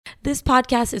This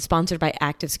podcast is sponsored by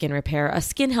Active Skin Repair, a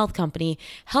skin health company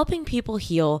helping people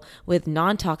heal with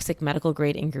non-toxic medical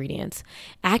grade ingredients.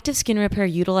 Active Skin Repair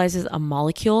utilizes a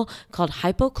molecule called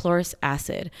hypochlorous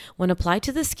acid. When applied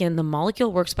to the skin, the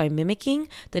molecule works by mimicking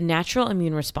the natural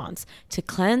immune response to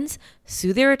cleanse,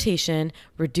 soothe irritation,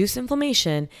 reduce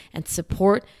inflammation, and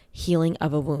support healing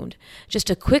of a wound. Just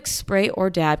a quick spray or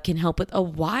dab can help with a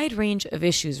wide range of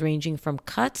issues ranging from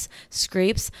cuts,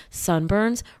 scrapes,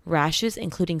 sunburns, rashes,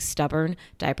 including stubborn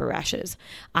diaper rashes.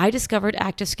 I discovered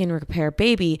Active Skin Repair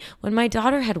Baby when my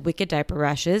daughter had wicked diaper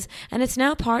rashes, and it's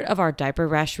now part of our diaper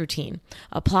rash routine.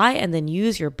 Apply and then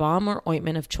use your balm or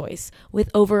ointment of choice. With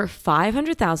over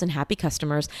 500,000 happy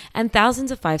customers and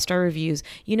thousands of 5-star reviews,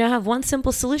 you now have one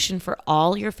simple solution for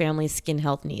all your family's skin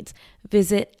health needs.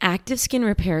 Visit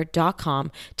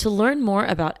ActiveSkinRepair.com to learn more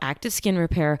about Active Skin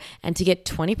Repair and to get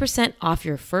 20% off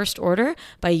your first order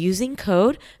by using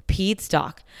code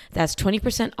PEDSDOC. That's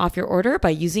 20% off your order by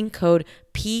using code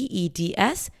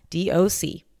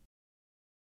PEDSDOC.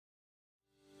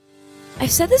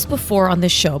 I've said this before on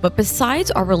this show, but besides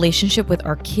our relationship with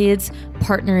our kids,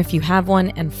 partner if you have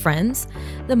one, and friends,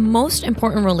 the most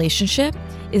important relationship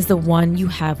is the one you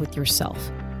have with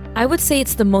yourself. I would say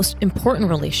it's the most important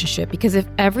relationship because if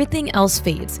everything else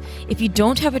fades, if you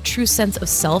don't have a true sense of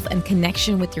self and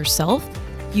connection with yourself,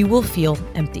 you will feel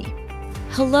empty.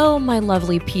 Hello, my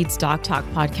lovely Peds Doc Talk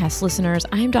podcast listeners.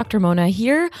 I am Dr. Mona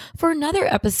here for another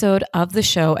episode of the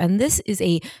show, and this is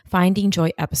a Finding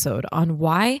Joy episode on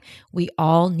why we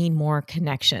all need more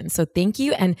connection. So thank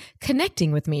you and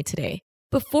connecting with me today.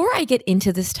 Before I get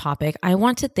into this topic, I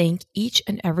want to thank each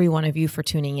and every one of you for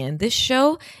tuning in. This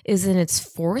show is in its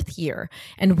 4th year,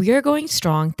 and we are going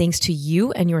strong thanks to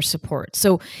you and your support.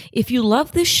 So if you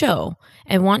love this show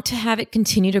and want to have it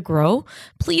continue to grow,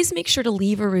 please make sure to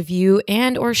leave a review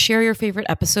and or share your favorite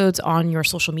episodes on your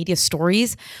social media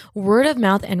stories. Word of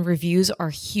mouth and reviews are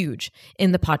huge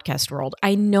in the podcast world.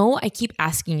 I know I keep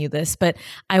asking you this, but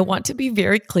I want to be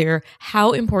very clear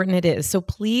how important it is. So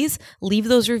please leave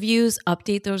those reviews,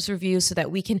 update those reviews so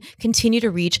that we can continue to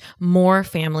reach more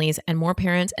families and more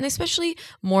parents, and especially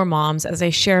more moms as I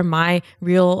share my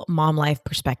real mom life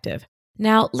perspective.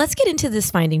 Now, let's get into this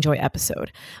Finding Joy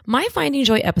episode. My Finding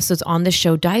Joy episodes on this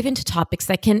show dive into topics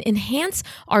that can enhance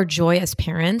our joy as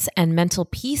parents and mental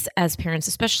peace as parents,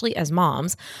 especially as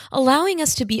moms, allowing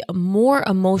us to be more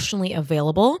emotionally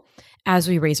available as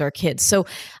we raise our kids. So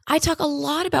I talk a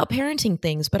lot about parenting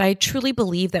things, but I truly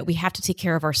believe that we have to take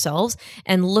care of ourselves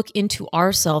and look into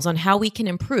ourselves on how we can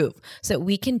improve so that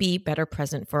we can be better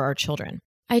present for our children.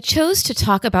 I chose to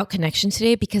talk about connection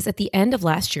today because at the end of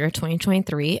last year,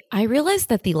 2023, I realized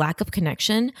that the lack of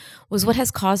connection was what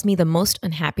has caused me the most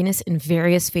unhappiness in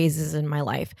various phases in my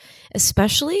life,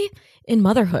 especially in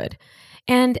motherhood.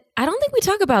 And I don't think we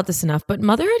talk about this enough, but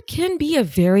motherhood can be a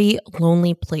very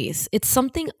lonely place. It's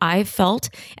something I've felt,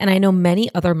 and I know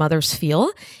many other mothers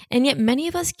feel, and yet many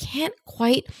of us can't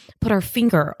quite put our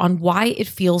finger on why it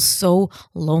feels so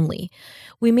lonely.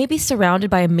 We may be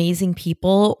surrounded by amazing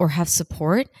people or have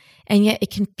support, and yet it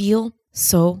can feel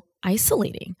so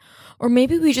isolating. Or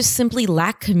maybe we just simply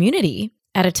lack community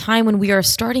at a time when we are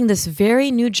starting this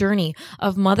very new journey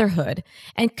of motherhood,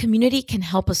 and community can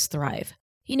help us thrive.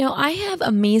 You know, I have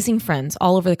amazing friends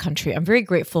all over the country. I'm very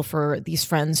grateful for these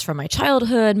friends from my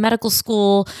childhood, medical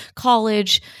school,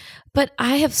 college, but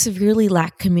I have severely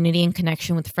lacked community and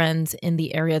connection with friends in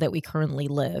the area that we currently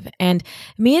live. And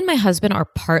me and my husband are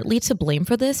partly to blame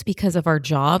for this because of our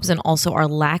jobs and also our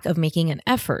lack of making an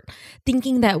effort,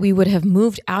 thinking that we would have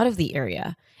moved out of the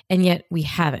area, and yet we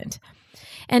haven't.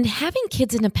 And having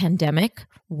kids in a pandemic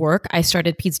work, I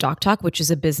started Peds Doc Talk, which is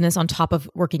a business on top of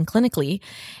working clinically.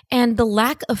 And the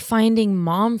lack of finding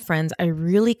mom friends I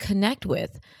really connect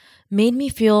with made me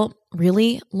feel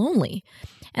really lonely.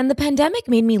 And the pandemic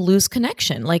made me lose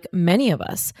connection, like many of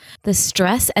us. The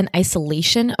stress and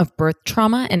isolation of birth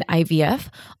trauma and IVF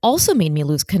also made me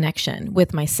lose connection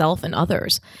with myself and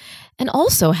others. And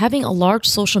also having a large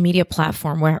social media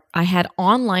platform where I had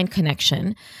online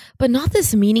connection, but not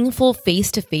this meaningful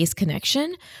face-to-face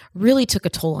connection, really took a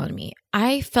toll on me.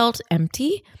 I felt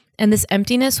empty, and this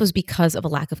emptiness was because of a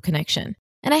lack of connection.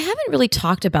 And I haven't really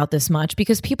talked about this much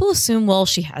because people assume, well,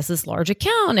 she has this large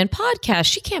account and podcast,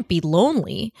 she can't be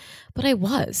lonely, but I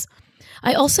was.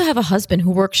 I also have a husband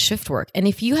who works shift work. And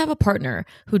if you have a partner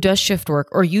who does shift work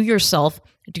or you yourself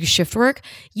do shift work,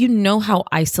 you know how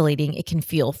isolating it can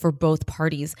feel for both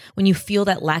parties when you feel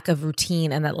that lack of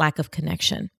routine and that lack of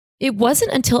connection. It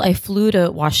wasn't until I flew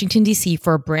to Washington, D.C.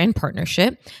 for a brand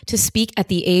partnership to speak at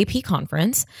the AAP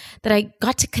conference that I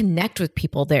got to connect with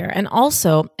people there. And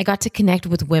also, I got to connect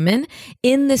with women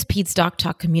in this Peds Doc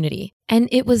Talk community. And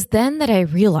it was then that I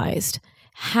realized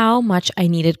how much I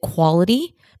needed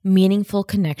quality, meaningful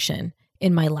connection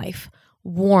in my life,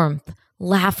 warmth,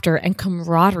 laughter, and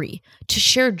camaraderie to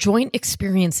share joint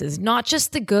experiences, not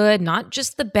just the good, not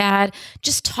just the bad,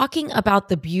 just talking about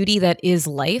the beauty that is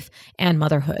life and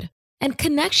motherhood. And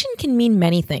connection can mean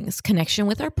many things. Connection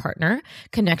with our partner,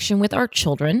 connection with our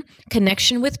children,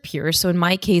 connection with peers. So in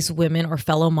my case, women or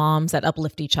fellow moms that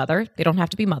uplift each other. They don't have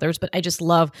to be mothers, but I just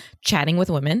love chatting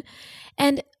with women.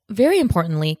 And very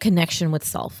importantly, connection with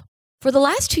self. For the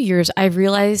last 2 years, I've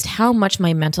realized how much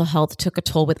my mental health took a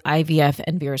toll with IVF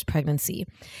and Vera's pregnancy.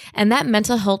 And that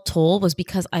mental health toll was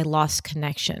because I lost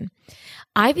connection.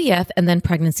 IVF and then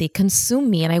pregnancy consumed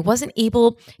me, and I wasn't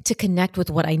able to connect with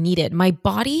what I needed. My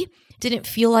body didn't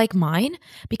feel like mine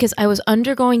because I was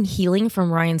undergoing healing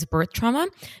from Ryan's birth trauma,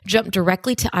 jumped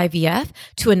directly to IVF,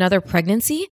 to another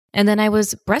pregnancy, and then I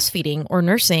was breastfeeding or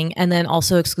nursing, and then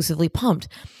also exclusively pumped.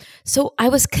 So I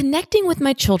was connecting with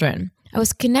my children. I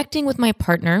was connecting with my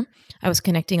partner. I was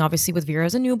connecting obviously with Vera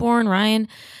as a newborn, Ryan,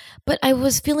 but I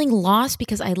was feeling lost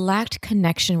because I lacked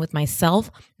connection with myself,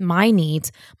 my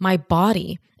needs, my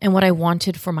body, and what I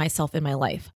wanted for myself in my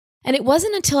life. And it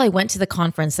wasn't until I went to the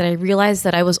conference that I realized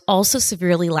that I was also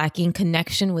severely lacking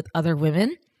connection with other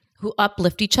women who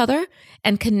uplift each other,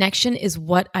 and connection is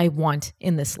what I want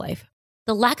in this life.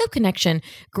 The lack of connection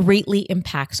greatly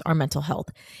impacts our mental health.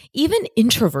 Even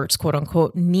introverts, quote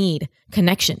unquote, need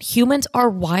connection. Humans are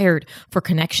wired for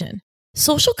connection.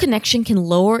 Social connection can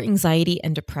lower anxiety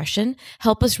and depression,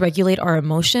 help us regulate our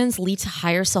emotions, lead to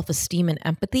higher self-esteem and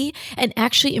empathy, and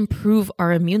actually improve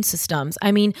our immune systems.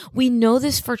 I mean, we know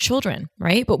this for children,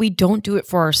 right? But we don't do it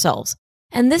for ourselves.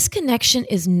 And this connection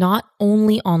is not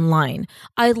only online.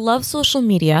 I love social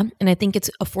media, and I think it's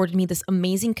afforded me this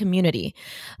amazing community.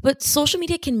 But social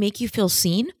media can make you feel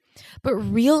seen, but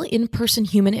real in-person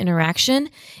human interaction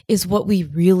is what we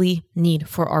really need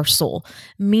for our soul.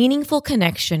 Meaningful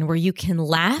connection where you can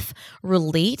laugh,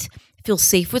 relate, feel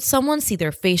safe with someone, see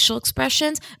their facial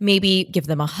expressions, maybe give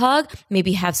them a hug,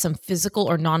 maybe have some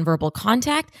physical or nonverbal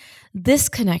contact. This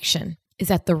connection is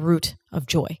at the root of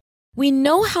joy. We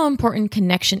know how important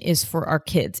connection is for our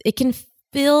kids. It can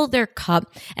fill their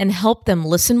cup and help them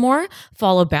listen more,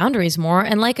 follow boundaries more.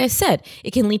 And like I said,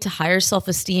 it can lead to higher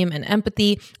self-esteem and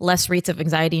empathy, less rates of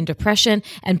anxiety and depression,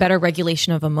 and better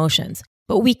regulation of emotions.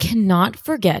 But we cannot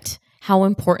forget how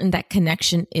important that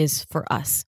connection is for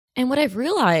us. And what I've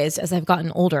realized as I've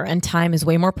gotten older, and time is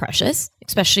way more precious,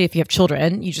 especially if you have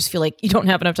children, you just feel like you don't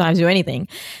have enough time to do anything,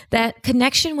 that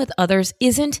connection with others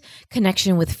isn't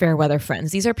connection with fair weather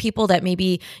friends. These are people that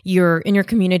maybe you're in your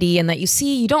community and that you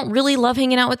see, you don't really love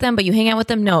hanging out with them, but you hang out with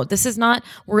them. No, this is not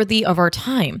worthy of our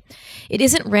time. It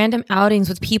isn't random outings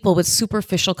with people with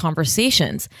superficial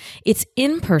conversations. It's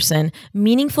in-person,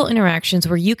 meaningful interactions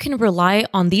where you can rely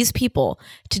on these people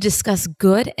to discuss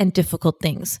good and difficult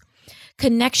things.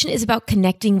 Connection is about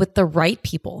connecting with the right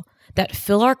people that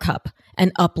fill our cup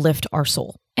and uplift our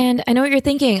soul. And I know what you're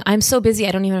thinking. I'm so busy,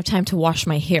 I don't even have time to wash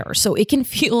my hair. So it can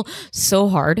feel so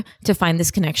hard to find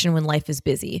this connection when life is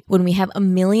busy, when we have a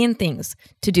million things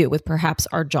to do with perhaps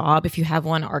our job, if you have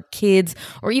one, our kids,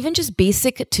 or even just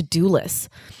basic to-do lists.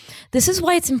 This is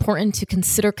why it's important to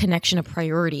consider connection a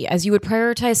priority as you would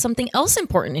prioritize something else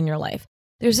important in your life.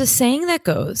 There's a saying that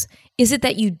goes, is it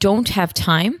that you don't have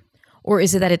time? Or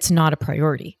is it that it's not a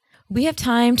priority? We have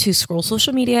time to scroll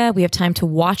social media, we have time to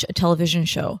watch a television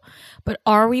show, but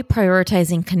are we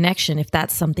prioritizing connection if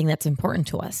that's something that's important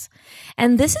to us?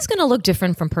 And this is going to look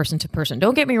different from person to person.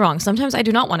 Don't get me wrong. Sometimes I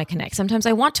do not want to connect. Sometimes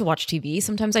I want to watch TV.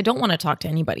 Sometimes I don't want to talk to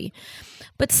anybody.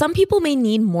 But some people may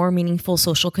need more meaningful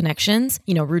social connections,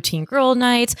 routine girl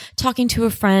nights, talking to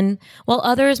a friend, while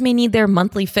others may need their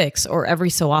monthly fix or every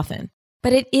so often.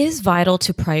 But it is vital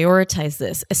to prioritize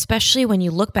this, especially when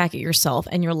you look back at yourself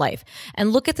and your life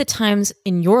and look at the times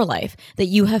in your life that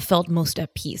you have felt most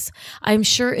at peace. I'm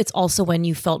sure it's also when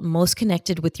you felt most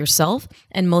connected with yourself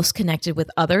and most connected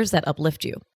with others that uplift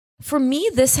you. For me,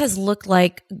 this has looked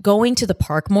like going to the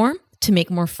park more to make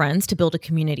more friends, to build a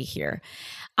community here.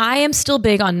 I am still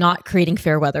big on not creating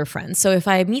fair weather friends. So if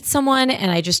I meet someone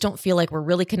and I just don't feel like we're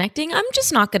really connecting, I'm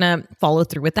just not going to follow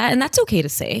through with that. And that's okay to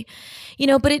say,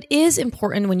 but it is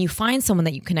important when you find someone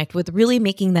that you connect with, really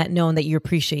making that known that you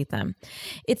appreciate them.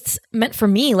 It's meant for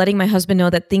me, letting my husband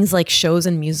know that things like shows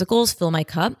and musicals fill my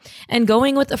cup, and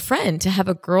going with a friend to have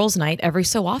a girls' night every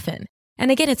so often. And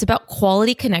again, it's about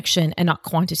quality connection and not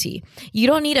quantity. You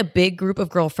don't need a big group of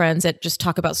girlfriends that just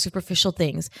talk about superficial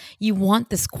things. You want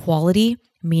this quality,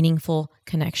 meaningful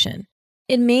connection.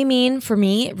 It may mean, for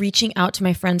me, reaching out to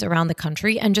my friends around the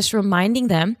country and just reminding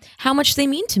them how much they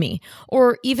mean to me.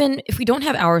 Or even if we don't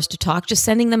have hours to talk, just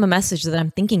sending them a message that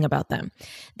I'm thinking about them.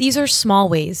 These are small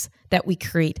ways that we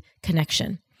create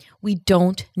connection. We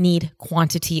don't need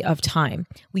quantity of time.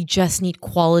 We just need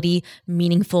quality,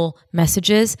 meaningful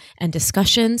messages and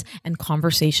discussions and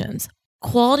conversations.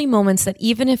 Quality moments that,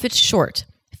 even if it's short,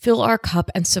 fill our cup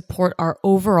and support our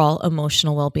overall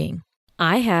emotional well-being.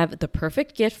 I have the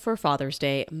perfect gift for Father's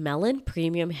Day, Melon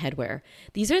Premium Headwear.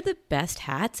 These are the best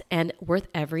hats and worth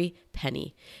every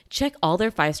penny. Check all their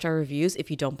 5-star reviews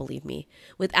if you don't believe me.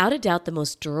 Without a doubt, the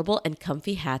most durable and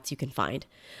comfy hats you can find.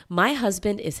 My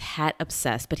husband is hat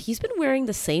obsessed, but he's been wearing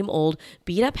the same old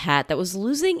beat up hat that was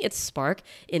losing its spark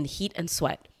in heat and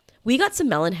sweat. We got some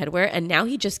Melon headwear and now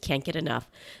he just can't get enough.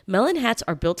 Melon hats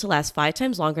are built to last 5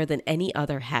 times longer than any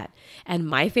other hat. And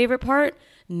my favorite part?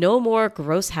 No more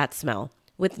gross hat smell.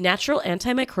 With natural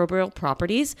antimicrobial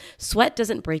properties, sweat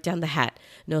doesn't break down the hat.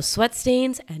 No sweat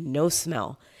stains and no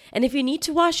smell. And if you need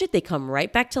to wash it, they come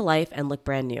right back to life and look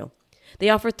brand new. They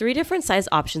offer 3 different size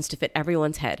options to fit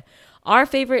everyone's head. Our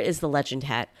favorite is the Legend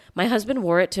hat. My husband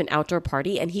wore it to an outdoor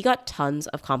party and he got tons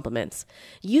of compliments.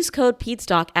 Use code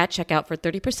PEDSTOCK at checkout for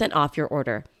 30% off your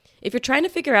order. If you're trying to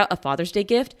figure out a Father's Day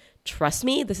gift, trust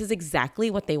me, this is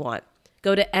exactly what they want.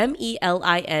 Go to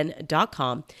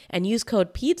melin.com and use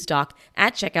code PEDSTOCK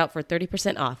at checkout for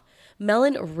 30% off.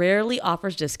 Melon rarely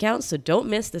offers discounts, so don't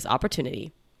miss this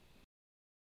opportunity.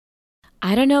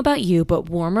 I don't know about you,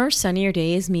 but warmer, sunnier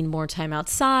days mean more time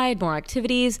outside, more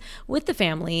activities with the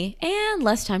family, and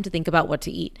less time to think about what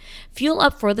to eat. Fuel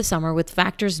up for the summer with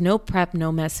Factor's no prep,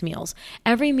 no mess meals.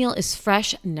 Every meal is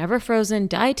fresh, never frozen,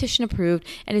 dietitian approved,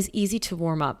 and is easy to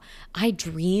warm up. I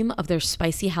dream of their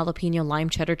spicy jalapeno lime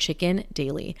cheddar chicken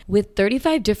daily. With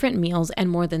 35 different meals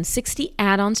and more than 60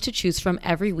 add-ons to choose from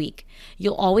every week,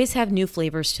 you'll always have new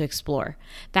flavors to explore.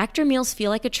 Factor meals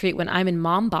feel like a treat when I'm in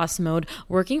mom boss mode,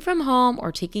 working from home, or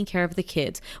taking care of the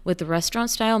kids, with the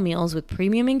restaurant-style meals with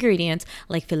premium ingredients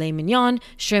like filet mignon,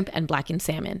 shrimp, and blackened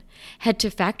salmon. Head to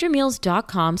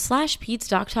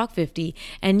factormeals.com/PedsDocTalk50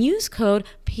 and use code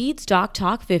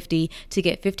PedsDocTalk50 to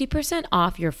get 50%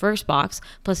 off your first box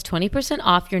plus 20%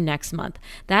 off your next month.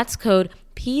 That's code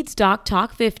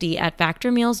PedsDocTalk50 at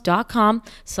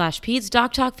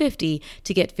factormeals.com/PedsDocTalk50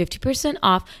 to get 50%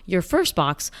 off your first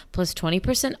box plus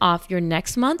 20% off your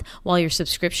next month while your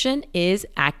subscription is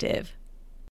active.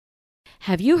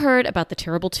 Have you heard about the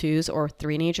terrible twos or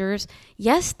three-nagers?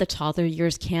 Yes, the toddler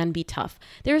years can be tough.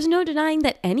 There is no denying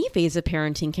that any phase of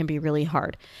parenting can be really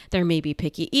hard. There may be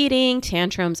picky eating,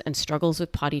 tantrums, and struggles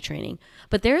with potty training.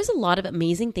 But there is a lot of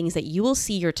amazing things that you will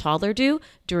see your toddler do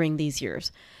during these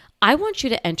years. I want you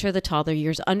to enter the toddler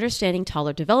years understanding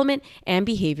toddler development and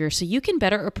behavior so you can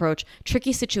better approach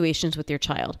tricky situations with your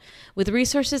child. With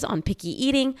resources on picky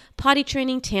eating, potty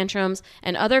training, tantrums,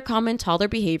 and other common toddler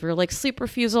behavior like sleep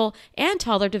refusal and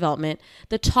toddler development,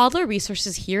 the toddler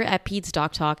resources here at Peds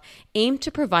Doc Talk aim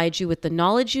to provide you with the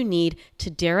knowledge you need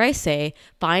to, dare I say,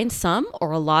 find some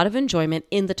or a lot of enjoyment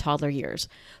in the toddler years.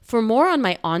 For more on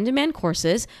my on-demand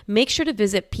courses, make sure to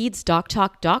visit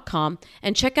PedsDocTalk.com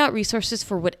and check out resources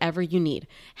for whatever you need.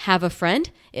 Have a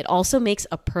friend? It also makes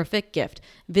a perfect gift.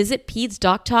 Visit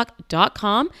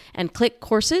PedsDocTalk.com and click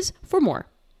courses for more.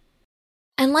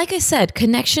 And like I said,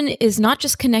 connection is not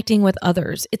just connecting with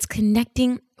others, it's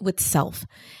connecting with self.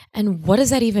 And what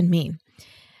does that even mean?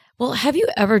 Well, have you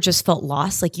ever just felt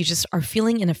lost? Like you just are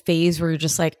feeling in a phase where you're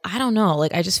just like, I don't know,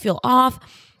 like I just feel off.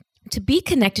 To be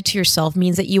connected to yourself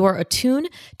means that you are attuned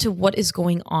to what is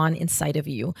going on inside of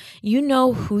you. You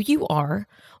know who you are,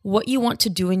 what you want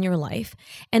to do in your life,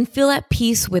 and feel at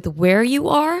peace with where you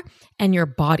are and your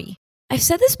body. I've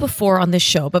said this before on this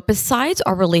show, but besides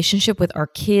our relationship with our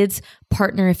kids,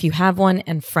 partner if you have one,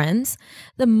 and friends,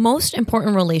 the most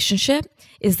important relationship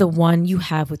is the one you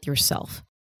have with yourself.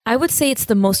 I would say it's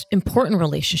the most important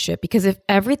relationship because if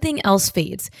everything else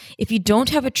fades, if you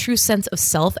don't have a true sense of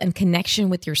self and connection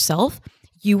with yourself,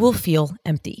 you will feel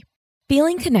empty.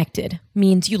 Feeling connected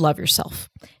means you love yourself.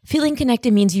 Feeling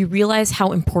connected means you realize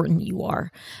how important you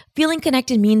are. Feeling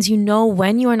connected means you know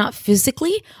when you are not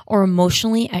physically or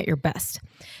emotionally at your best.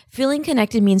 Feeling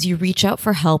connected means you reach out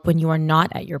for help when you are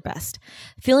not at your best.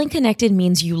 Feeling connected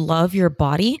means you love your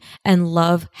body and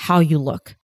love how you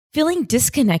look. Feeling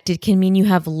disconnected can mean you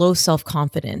have low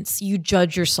self-confidence. You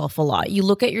judge yourself a lot. You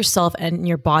look at yourself and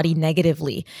your body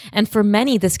negatively. And for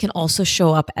many, this can also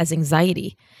show up as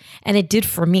anxiety. And it did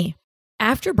for me.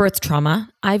 After birth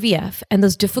trauma, IVF, and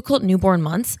those difficult newborn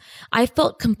months, I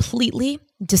felt completely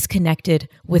disconnected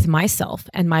with myself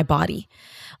and my body.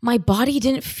 My body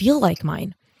didn't feel like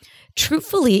mine.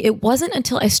 Truthfully, it wasn't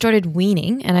until I started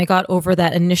weaning and I got over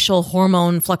that initial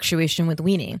hormone fluctuation with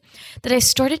weaning that I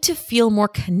started to feel more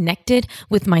connected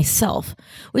with myself,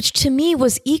 which to me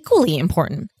was equally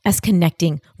important as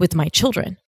connecting with my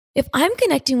children. If I'm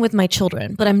connecting with my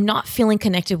children, but I'm not feeling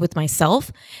connected with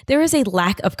myself, there is a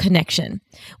lack of connection.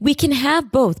 We can have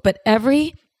both, but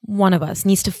every one of us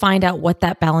needs to find out what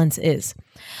that balance is.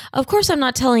 Of course, I'm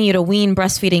not telling you to wean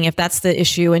breastfeeding if that's the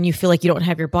issue and you feel like you don't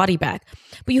have your body back,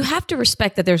 but you have to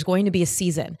respect that there's going to be a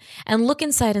season and look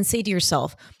inside and say to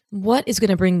yourself, what is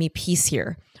going to bring me peace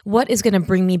here? What is going to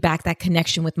bring me back that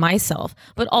connection with myself,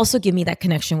 but also give me that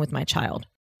connection with my child?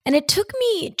 And it took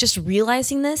me just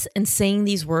realizing this and saying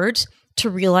these words to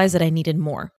realize that I needed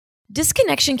more.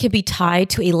 Disconnection can be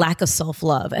tied to a lack of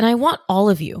self-love, and I want all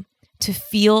of you to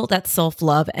feel that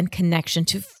self-love and connection,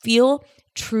 to feel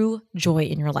true joy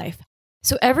in your life.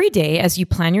 So every day as you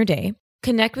plan your day,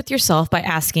 connect with yourself by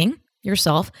asking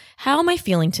yourself, how am I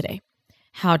feeling today?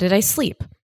 How did I sleep?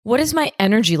 What is my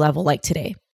energy level like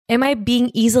today? Am I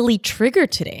being easily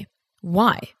triggered today?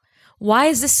 Why? Why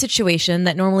is this situation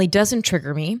that normally doesn't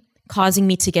trigger me causing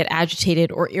me to get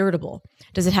agitated or irritable?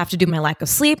 Does it have to do with my lack of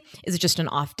sleep? Is it just an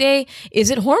off day?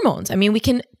 Is it hormones? I mean, we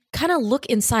can kind of look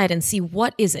inside and see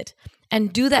what is it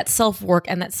and do that self-work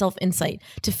and that self-insight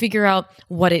to figure out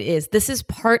what it is. This is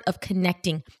part of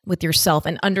connecting with yourself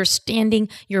and understanding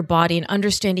your body and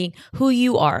understanding who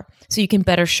you are so you can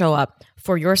better show up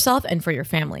for yourself and for your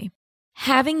family.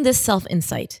 Having this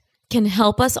self-insight can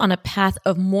help us on a path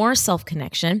of more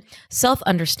self-connection,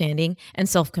 self-understanding, and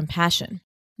self-compassion.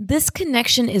 This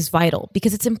connection is vital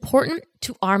because it's important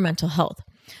to our mental health,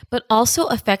 but also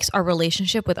affects our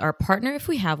relationship with our partner if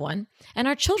we have one, and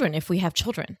our children if we have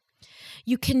children.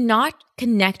 You cannot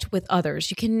connect with others.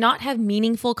 You cannot have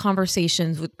meaningful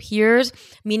conversations with peers,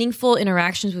 meaningful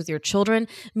interactions with your children,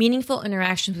 meaningful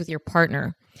interactions with your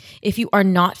partner if you are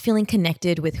not feeling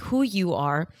connected with who you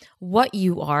are, what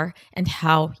you are, and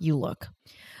how you look.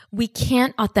 We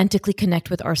can't authentically connect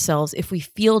with ourselves if we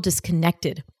feel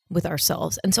disconnected with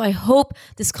ourselves. And so I hope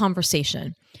this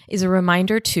conversation is a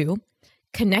reminder to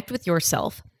connect with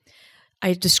yourself.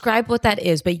 I described what that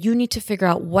is, but you need to figure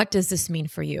out, what does this mean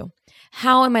for you?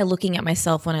 How am I looking at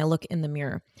myself when I look in the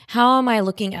mirror? How am I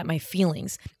looking at my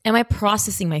feelings? Am I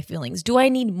processing my feelings? Do I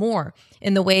need more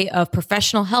in the way of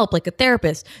professional help, like a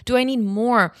therapist? Do I need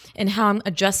more in how I'm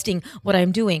adjusting what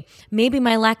I'm doing? Maybe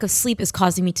my lack of sleep is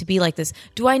causing me to be like this.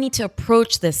 Do I need to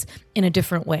approach this in a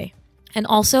different way? And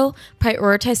also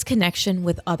prioritize connection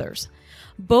with others.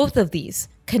 Both of these,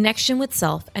 connection with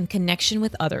self and connection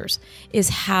with others, is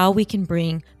how we can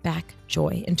bring back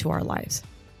joy into our lives.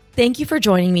 Thank you for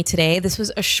joining me today. This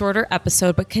was a shorter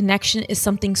episode, but connection is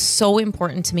something so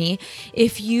important to me.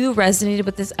 If you resonated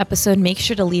with this episode, make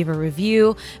sure to leave a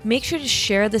review. Make sure to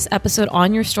share this episode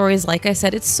on your stories. Like I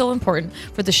said, it's so important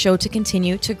for the show to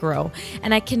continue to grow.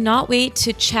 And I cannot wait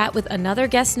to chat with another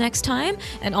guest next time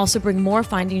and also bring more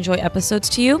Finding Joy episodes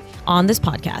to you on this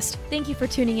podcast. Thank you for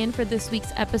tuning in for this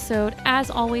week's episode.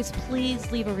 As always,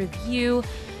 please leave a review.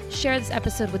 Share this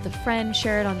episode with a friend,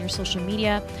 share it on your social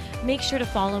media. Make sure to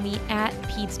follow me at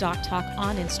Peds Doc Talk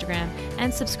on Instagram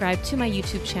and subscribe to my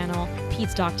YouTube channel,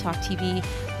 Peds Doc Talk TV.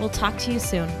 We'll talk to you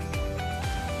soon.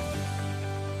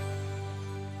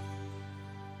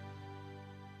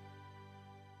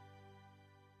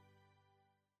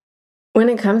 When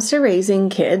it comes to raising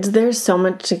kids, there's so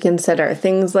much to consider.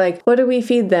 Things like, what do we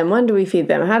feed them? When do we feed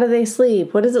them? How do they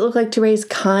sleep? What does it look like to raise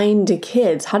kind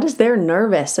kids? How does their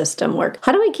nervous system work?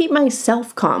 How do I keep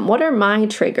myself calm? What are my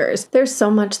triggers? There's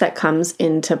so much that comes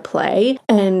into play,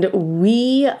 and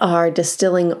we are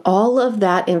distilling all of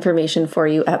that information for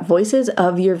you at Voices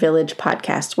of Your Village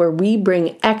podcast, where we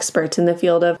bring experts in the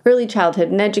field of early childhood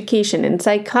and education and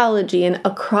psychology and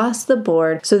across the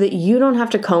board so that you don't have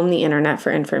to comb the internet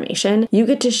for information. You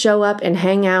get to show up and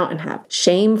hang out and have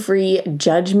shame-free,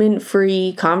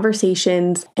 judgment-free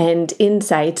conversations and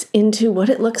insights into what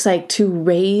it looks like to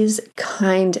raise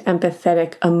kind,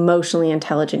 empathetic, emotionally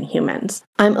intelligent humans.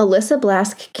 I'm Alyssa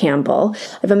Blask Campbell.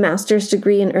 I have a master's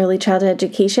degree in early childhood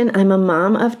education. I'm a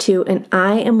mom of 2, and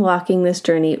I am walking this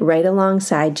journey right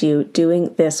alongside you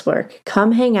doing this work.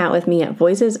 Come hang out with me at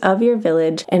Voices of Your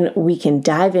Village, and we can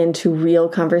dive into real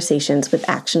conversations with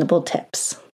actionable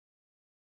tips.